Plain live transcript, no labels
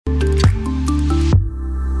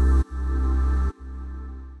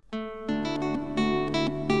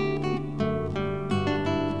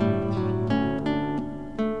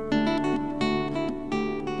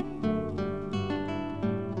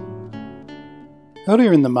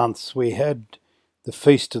Earlier in the months, we had the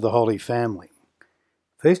Feast of the Holy Family.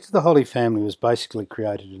 Feast of the Holy Family was basically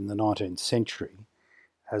created in the 19th century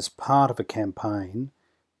as part of a campaign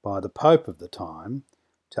by the Pope of the time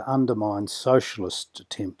to undermine socialist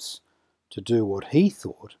attempts to do what he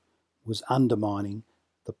thought was undermining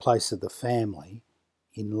the place of the family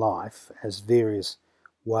in life as various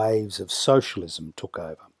waves of socialism took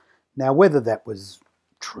over. Now, whether that was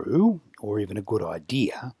true or even a good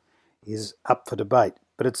idea is up for debate,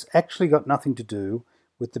 but it's actually got nothing to do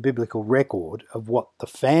with the biblical record of what the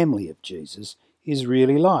family of Jesus is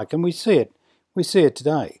really like. And we see it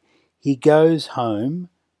today. He goes home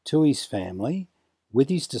to his family with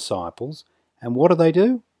his disciples, and what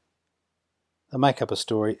do? They make up a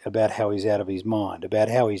story about how he's out of his mind, about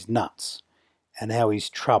how he's nuts, and how he's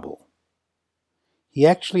trouble. He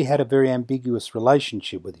actually had a very ambiguous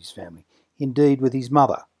relationship with his family, indeed with his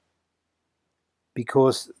mother,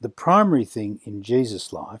 because the primary thing in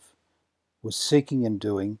Jesus' life was seeking and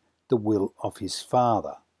doing the will of his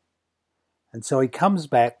Father. And so he comes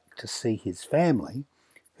back to see his family,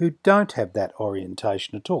 who don't have that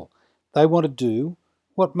orientation at all. They want to do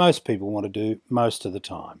what most people want to do most of the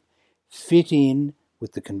time: fit in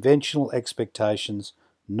with the conventional expectations,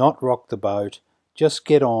 not rock the boat, just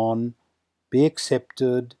get on, be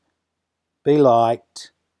accepted, be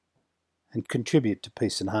liked, and contribute to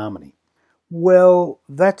peace and harmony. Well,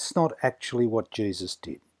 that's not actually what Jesus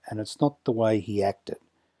did, and it's not the way he acted.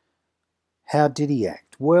 How did he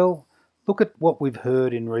act? Well, look at what we've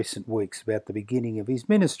heard in recent weeks about the beginning of his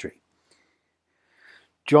ministry.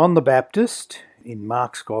 John the Baptist, in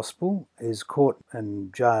Mark's Gospel, is caught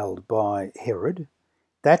and jailed by Herod.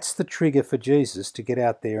 That's the trigger for Jesus to get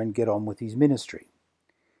out there and get on with his ministry.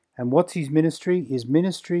 And what's his ministry? His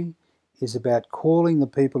ministry is about calling the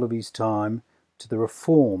people of his time to the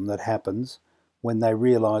reform that happens when they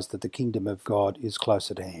realise that the kingdom of God is close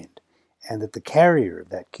at hand, and that the carrier of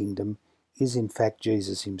that kingdom is in fact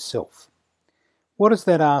Jesus himself. What does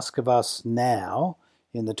that ask of us now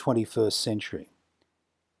in the 21st century?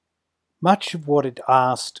 Much of what it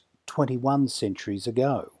asked 21 centuries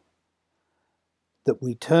ago. That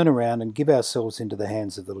we turn around and give ourselves into the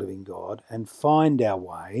hands of the living God and find our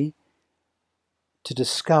way to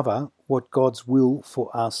discover what God's will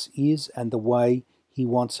for us is and the way he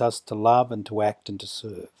wants us to love and to act and to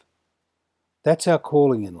serve. That's our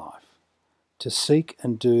calling in life, to seek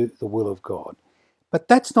and do the will of God. But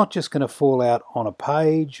that's not just going to fall out on a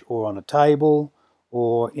page or on a table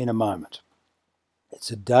or in a moment.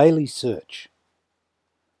 It's a daily search.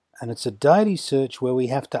 And it's a daily search where we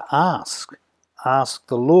have to ask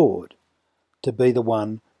the Lord to be the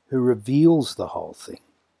one who reveals the whole thing.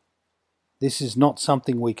 This is not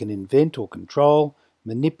something we can invent or control,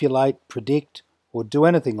 manipulate, predict, or do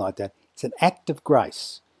anything like that. It's an act of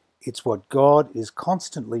grace. It's what God is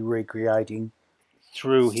constantly recreating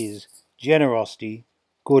through his generosity,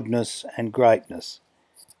 goodness, and greatness.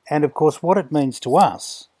 And of course, what it means to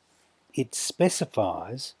us, it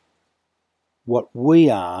specifies what we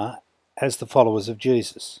are as the followers of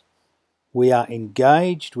Jesus. We are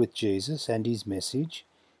engaged with Jesus and his message.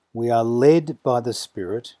 We are led by the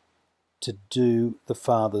Spirit to do the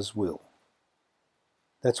Father's will.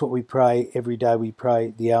 That's what we pray every day. We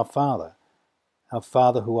pray the Our Father. Our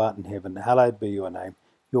Father who art in heaven, hallowed be your name.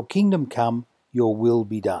 Your kingdom come, your will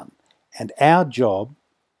be done. And our job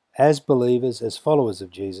as believers, as followers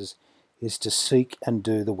of Jesus, is to seek and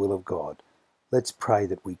do the will of God. Let's pray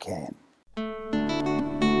that we can.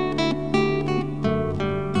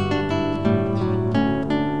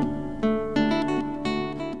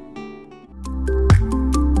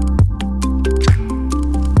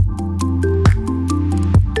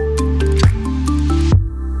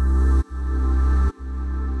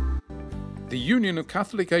 The Union of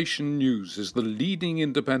Catholic Asian News is the leading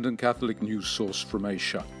independent Catholic news source from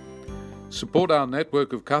Asia. Support our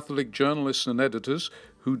network of Catholic journalists and editors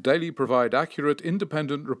who daily provide accurate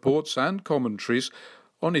independent reports and commentaries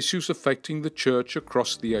on issues affecting the Church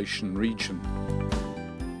across the Asian region.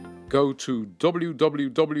 Go to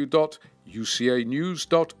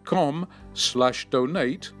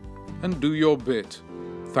www.ucanews.com/donate and do your bit.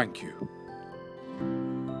 Thank you.